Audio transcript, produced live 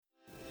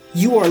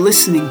You are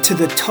listening to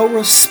the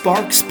Torah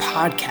Sparks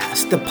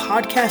Podcast, the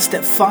podcast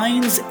that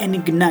finds and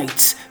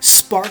ignites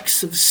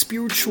sparks of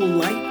spiritual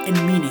light and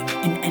meaning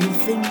in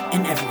anything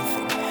and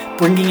everything,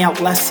 bringing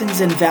out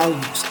lessons and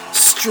values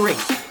straight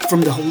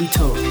from the Holy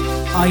Torah.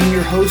 I am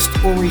your host,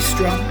 Ori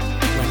Strum.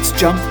 Let's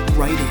jump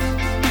right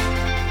in.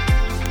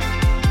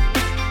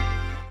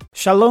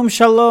 Shalom,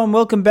 shalom.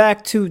 Welcome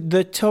back to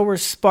the Torah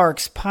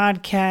Sparks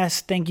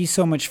Podcast. Thank you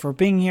so much for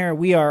being here.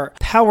 We are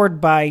powered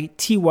by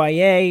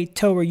TYA,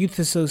 Torah Youth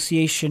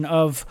Association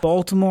of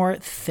Baltimore.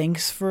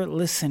 Thanks for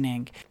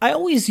listening. I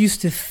always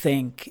used to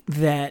think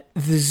that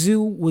the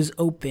zoo was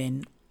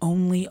open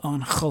only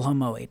on Chol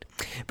HaMoed.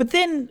 But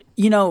then,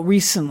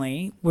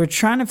 recently, we're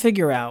trying to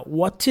figure out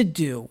what to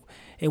do.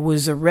 It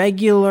was a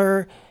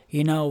regular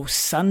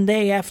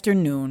Sunday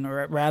afternoon,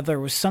 or rather it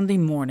was Sunday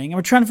morning, and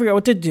we're trying to figure out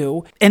what to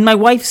do. And my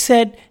wife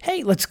said,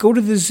 hey, let's go to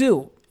the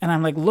zoo. And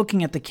I'm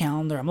looking at the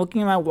calendar, I'm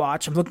looking at my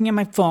watch, I'm looking at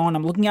my phone,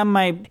 I'm looking at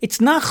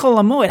it's not Chol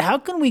HaMoed. How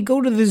can we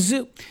go to the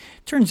zoo?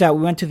 Turns out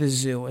we went to the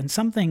zoo, and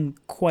something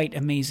quite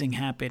amazing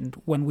happened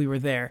when we were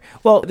there.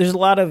 Well, there's a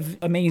lot of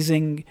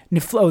amazing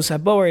niflos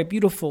habor,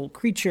 beautiful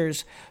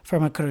creatures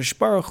from HaKadosh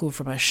Baruch Hu,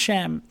 from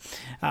Hashem,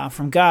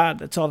 from God.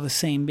 That's all the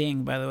same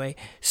being, by the way.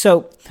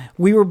 So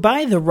we were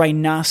by the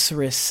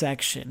rhinoceros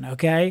section,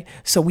 okay?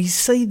 So we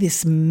see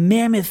this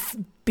mammoth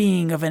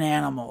being of an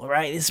animal,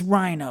 right? This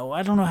rhino.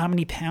 I don't know how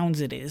many pounds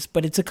it is,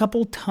 but it's a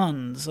couple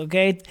tons,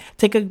 okay?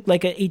 Take an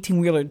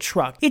 18-wheeler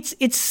truck.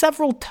 It's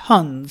several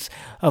tons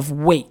of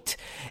weight.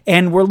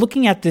 And we're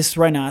looking at this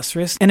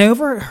rhinoceros, and I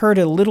overheard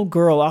a little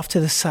girl off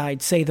to the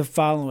side say the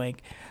following: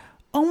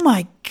 "Oh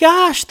my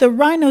gosh, the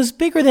rhino's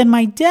bigger than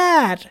my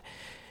dad."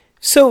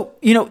 So,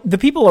 the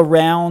people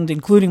around,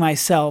 including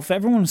myself,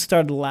 everyone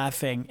started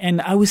laughing. And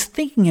I was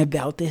thinking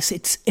about this.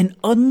 It's an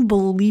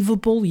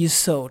unbelievable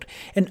yesod,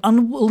 an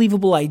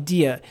unbelievable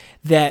idea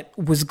that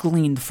was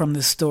gleaned from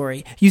the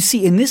story. You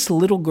see, in this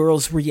little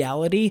girl's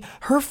reality,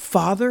 her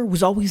father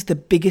was always the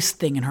biggest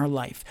thing in her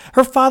life.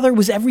 Her father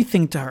was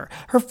everything to her.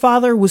 Her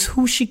father was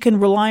who she can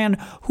rely on,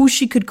 who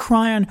she could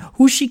cry on,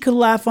 who she could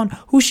laugh on,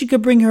 who she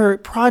could bring her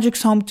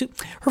projects home to.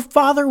 Her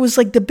father was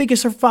the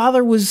biggest. Her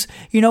father was,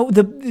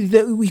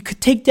 we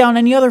could take down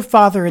any other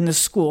father in the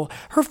school.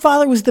 Her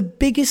father was the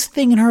biggest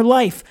thing in her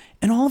life.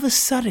 And all of a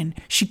sudden,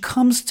 she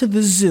comes to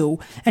the zoo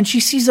and she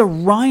sees a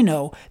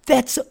rhino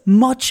that's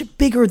much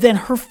bigger than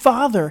her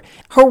father.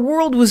 Her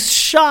world was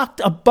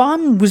shocked. A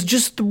bomb was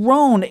just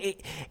thrown.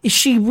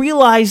 She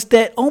realized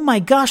that, oh my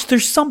gosh,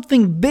 there's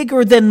something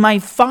bigger than my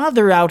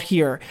father out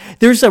here.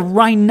 There's a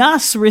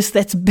rhinoceros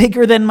that's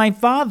bigger than my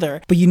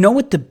father. But you know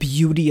what the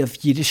beauty of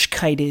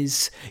Yiddishkeit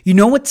is? You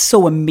know what's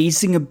so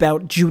amazing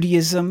about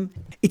Judaism?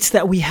 It's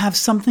that we have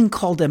something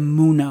called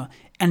emunah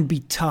and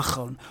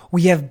bitachon.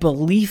 We have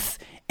belief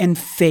and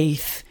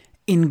faith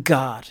in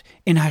God,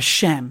 in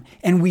Hashem,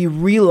 and we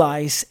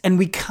realize and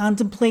we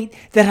contemplate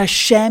that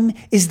Hashem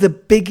is the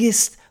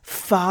biggest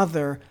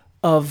father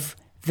of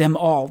them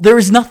all. There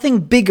is nothing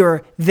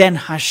bigger than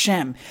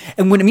Hashem.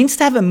 And what it means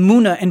to have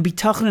emunah and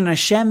bitachon in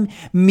Hashem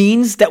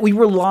means that we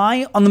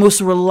rely on the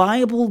most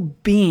reliable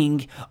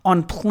being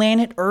on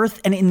planet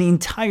Earth and in the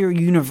entire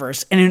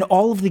universe and in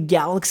all of the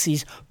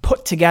galaxies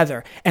put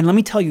together. And let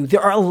me tell you,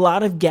 there are a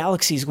lot of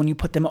galaxies when you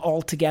put them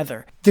all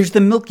together. There's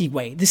the Milky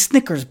Way, the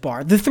Snickers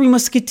bar, the Three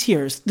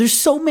Musketeers. There's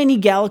so many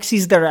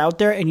galaxies that are out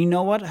there, and you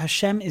know what?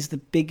 Hashem is the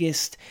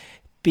biggest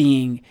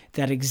being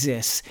that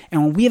exists.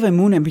 And when we have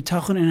emunah and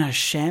bitachon in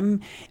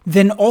Hashem,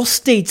 then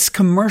Allstate's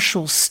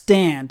commercial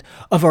stand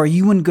of "Are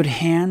you in good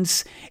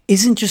hands?"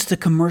 isn't just a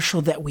commercial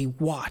that we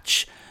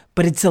watch,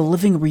 but it's a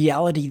living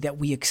reality that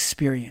we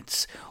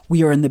experience.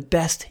 We are in the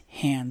best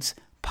hands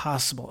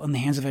possible, in the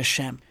hands of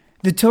Hashem.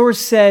 The Torah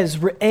says,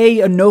 "Re'ei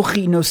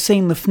anochi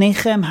nosein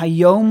lefnechem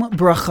hayom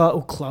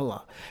bracha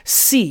uklala."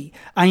 See,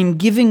 I am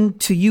giving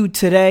to you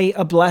today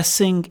a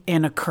blessing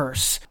and a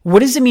curse.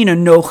 What does it mean,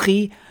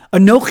 anochi?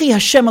 Anochi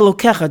Hashem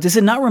Elokecha. Does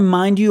it not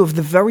remind you of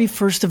the very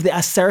first of the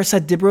Aseret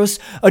HaDibros?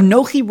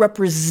 Anochi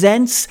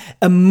represents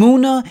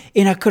emunah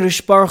in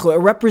HaKadosh Baruch Hu. It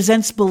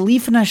represents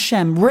belief in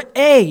Hashem.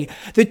 Re'eh.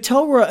 The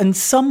Torah, on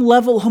some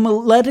level,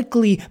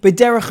 homiletically,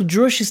 B'derech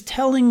Drush, is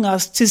telling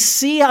us to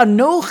see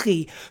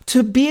Anochi,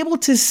 to be able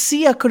to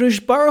see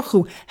HaKadosh Baruch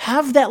Hu,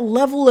 have that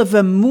level of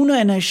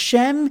emunah in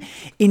Hashem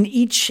in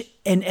each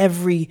and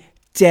every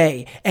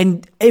day.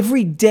 And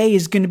every day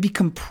is going to be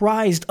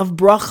comprised of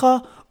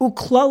bracha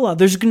uklala.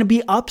 There's going to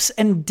be ups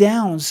and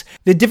downs.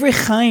 The Divrei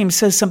Chaim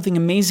says something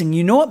amazing.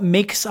 You know what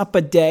makes up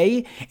a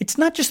day? It's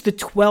not just the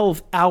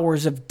 12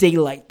 hours of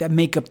daylight that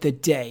make up the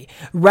day.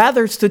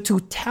 Rather, it's the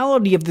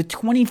totality of the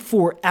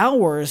 24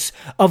 hours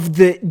of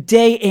the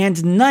day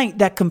and night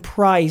that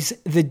comprise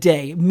the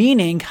day.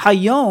 Meaning,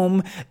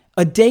 Hayom,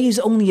 a day is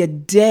only a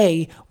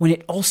day when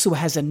it also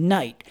has a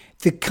night.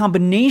 the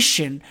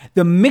combination,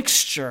 the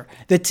mixture,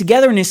 the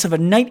togetherness of a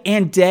night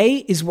and day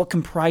is what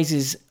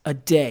comprises a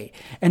day.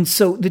 And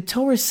so the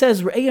Torah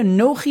says,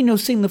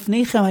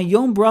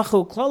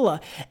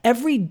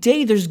 every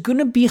day there's going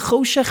to be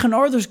choshech and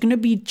or, there's going to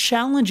be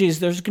challenges,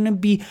 there's going to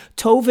be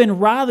tov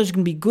and ra, there's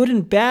going to be good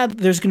and bad,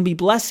 there's going to be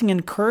blessing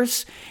and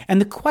curse. And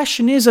the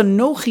question is,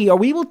 Anochi, are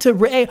we able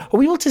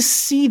to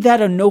see that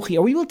Anochi?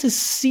 Are we able to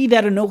see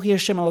that Anochi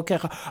Hashem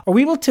Elokecha? Are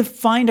we able to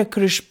find a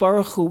Kadosh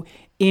Baruch Hu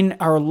in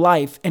our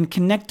life and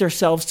connect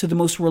ourselves to the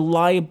most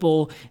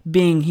reliable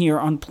being here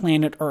on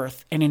planet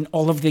Earth and in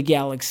all of the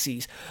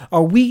galaxies?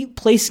 Are we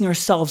placing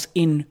ourselves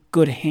in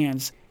good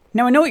hands?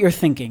 Now, I know what you're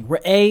thinking.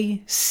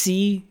 Re'eh,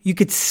 see, you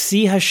could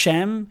see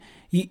Hashem.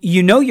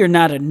 You know you're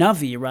not a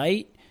Navi,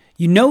 right?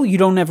 You know you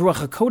don't have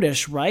Ruach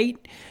HaKodesh, right?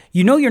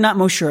 You know you're not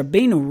Moshe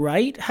Rabbeinu,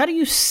 right? How do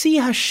you see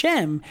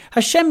Hashem?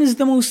 Hashem is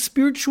the most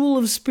spiritual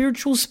of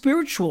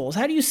spirituals.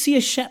 How do you see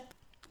Hashem?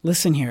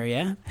 Listen here,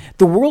 yeah?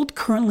 The world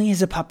currently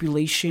has a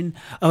population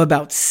of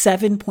about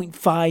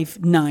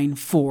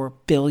 7.594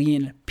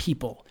 billion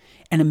people.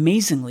 And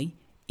amazingly,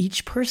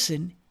 each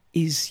person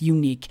is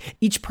unique.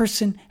 Each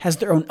person has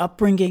their own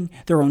upbringing,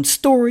 their own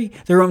story,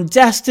 their own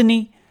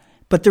destiny.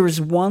 But there is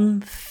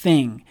one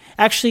thing.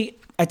 Actually,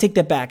 I take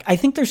that back. I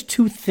think there's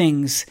two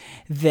things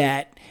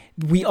that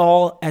we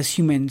all as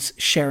humans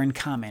share in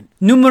common.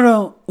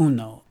 Numero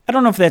uno. I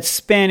don't know if that's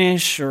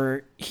Spanish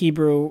or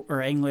Hebrew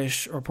or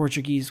English or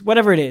Portuguese,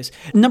 whatever it is.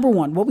 Number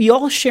one, what we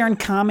all share in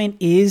common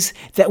is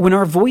that when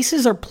our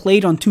voices are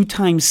played on 2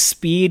 times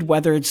speed,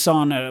 whether it's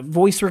on a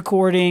voice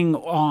recording,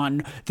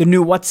 on the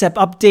new WhatsApp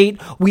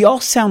update, we all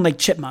sound like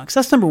chipmunks.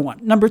 That's number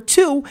one. Number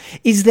two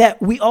is that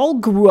we all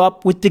grew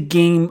up with the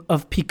game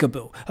of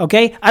peekaboo,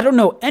 okay? I don't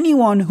know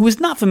anyone who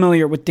is not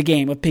familiar with the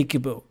game of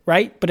peekaboo,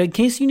 right? But in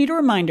case you need a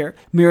reminder,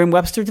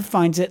 Merriam-Webster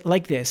defines it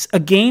like this: a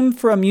game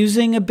for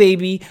amusing a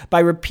baby by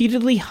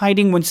repeatedly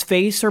hiding one's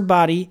face or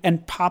body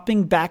and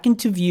popping back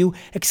into view,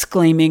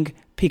 exclaiming,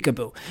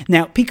 peekaboo.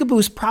 Now, peekaboo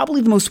is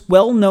probably the most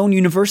well-known,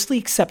 universally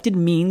accepted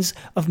means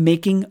of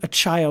making a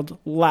child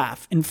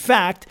laugh. In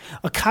fact,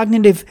 a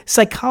cognitive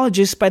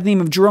psychologist by the name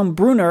of Jerome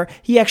Bruner,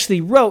 he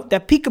actually wrote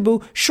that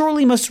peekaboo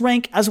surely must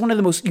rank as one of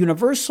the most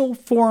universal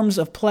forms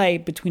of play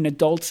between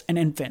adults and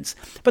infants.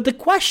 But the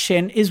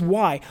question is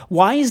why?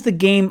 Why is the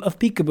game of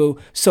peekaboo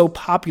so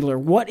popular?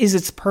 What is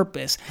its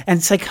purpose?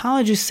 And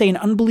psychologists say an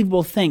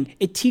unbelievable thing.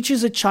 It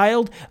teaches a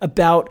child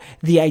about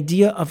the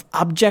idea of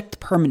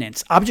object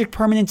permanence. Object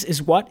permanence is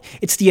what?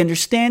 It's the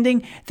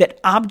understanding that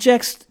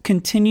objects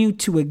continue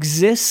to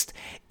exist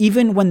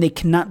even when they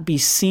cannot be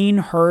seen,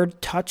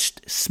 heard,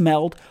 touched,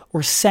 smelled,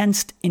 or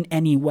sensed in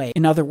any way.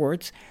 In other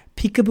words,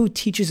 peekaboo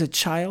teaches a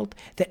child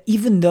that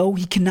even though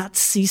he cannot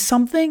see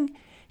something,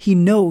 he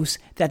knows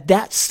that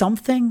that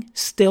something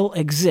still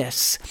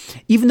exists.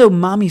 Even though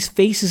mommy's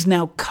face is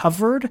now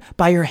covered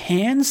by her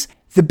hands,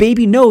 the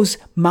baby knows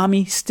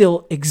mommy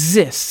still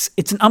exists.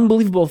 It's an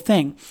unbelievable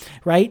thing,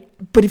 right?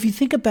 But if you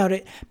think about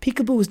it,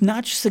 peekaboo is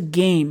not just a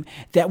game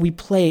that we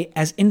play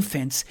as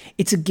infants.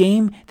 It's a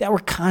game that we're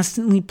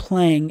constantly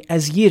playing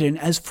as Yidden,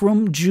 as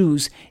frum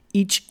Jews,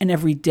 each and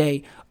every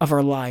day of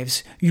our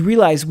lives. You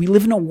realize we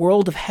live in a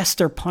world of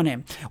Hester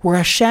Panim, where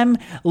Hashem,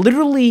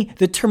 literally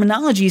the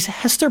terminology is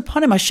Hester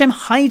Panim. Hashem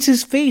hides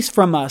his face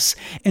from us.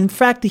 In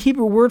fact, the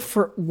Hebrew word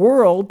for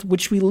world,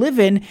 which we live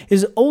in,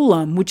 is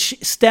olam, which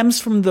stems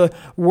from the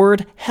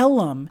word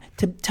helam,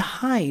 to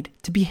hide,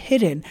 to be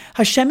hidden.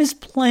 Hashem is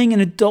playing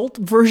an adult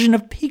version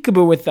of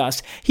peekaboo with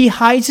us. He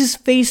hides his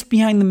face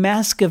behind the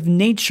mask of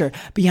nature,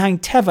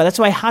 behind Teva. That's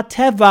why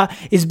HaTeva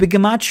is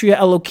Begematria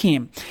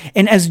Elokim.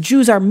 And as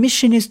Jews, our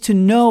mission is to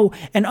know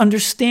and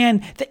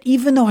understand that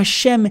even though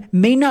Hashem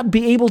may not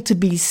be able to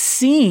be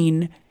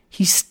seen,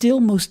 he still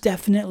most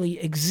definitely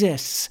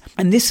exists.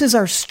 And this is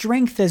our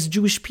strength as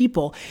Jewish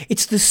people.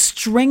 It's the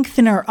strength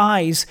in our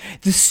eyes,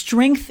 the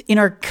strength in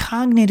our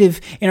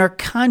cognitive, in our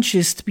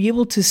conscious to be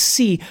able to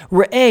see.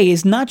 Re'eh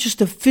is not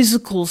just a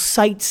physical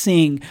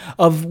sightseeing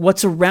of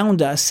what's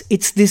around us.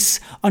 It's this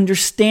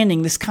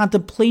understanding, this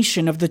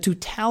contemplation of the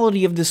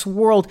totality of this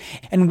world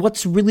and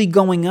what's really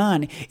going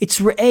on. It's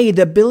Re'eh,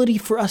 the ability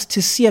for us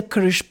to see a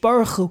Kadosh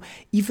Baruch Hu,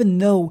 even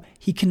though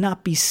he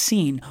cannot be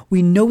seen.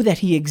 We know that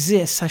he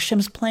exists.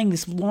 Hashem's playing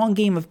this long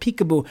game of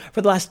peekaboo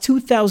for the last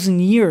 2,000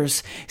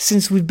 years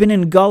since we've been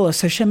in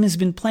Galus. Hashem has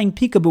been playing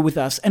peekaboo with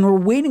us, and we're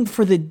waiting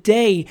for the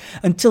day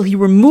until he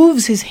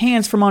removes his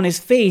hands from on his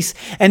face,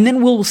 and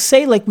then we'll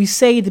say, like we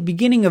say at the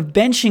beginning of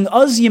benching,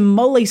 Az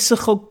yimale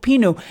sechok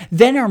pinu,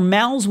 then our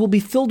mouths will be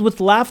filled with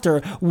laughter.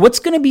 What's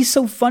going to be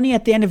so funny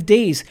at the end of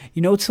days?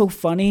 You know what's so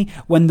funny?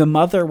 When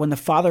the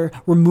father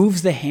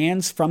removes the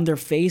hands from their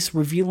face,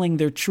 revealing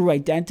their true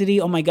identity.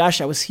 Oh my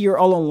gosh, I was here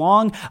all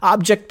along.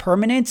 Object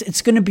permanence.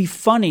 It's going to be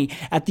funny. funny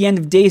at the end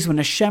of days when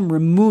Hashem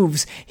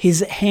removes his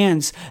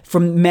hands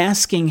from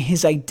masking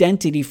his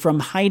identity, from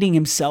hiding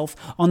himself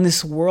on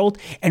this world,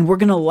 and we're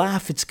going to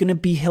laugh. It's going to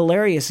be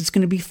hilarious. It's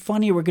going to be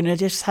funny. We're going to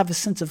just have a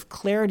sense of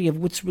clarity of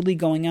what's really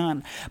going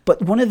on.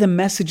 But one of the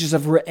messages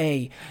of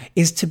Re'eh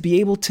is to be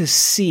able to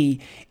see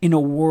in a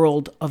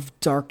world of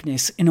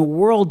darkness, in a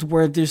world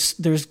where there's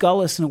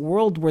gullus, in a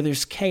world where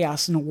there's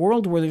chaos, in a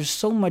world where there's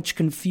so much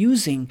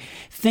confusing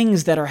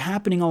things that are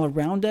happening all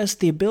around us,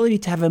 the ability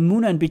to have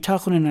emunah and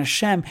bitachon in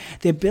Hashem,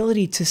 the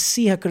ability to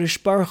see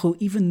HaKadosh Baruch Hu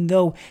even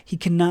though he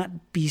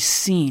cannot be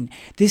seen.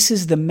 This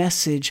is the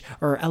message,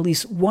 or at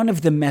least one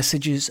of the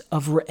messages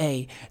of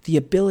Re'eh, the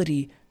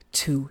ability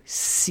to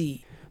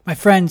see. My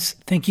friends,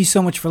 thank you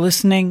so much for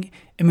listening.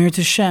 Emir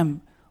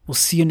Tashem, we'll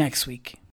see you next week.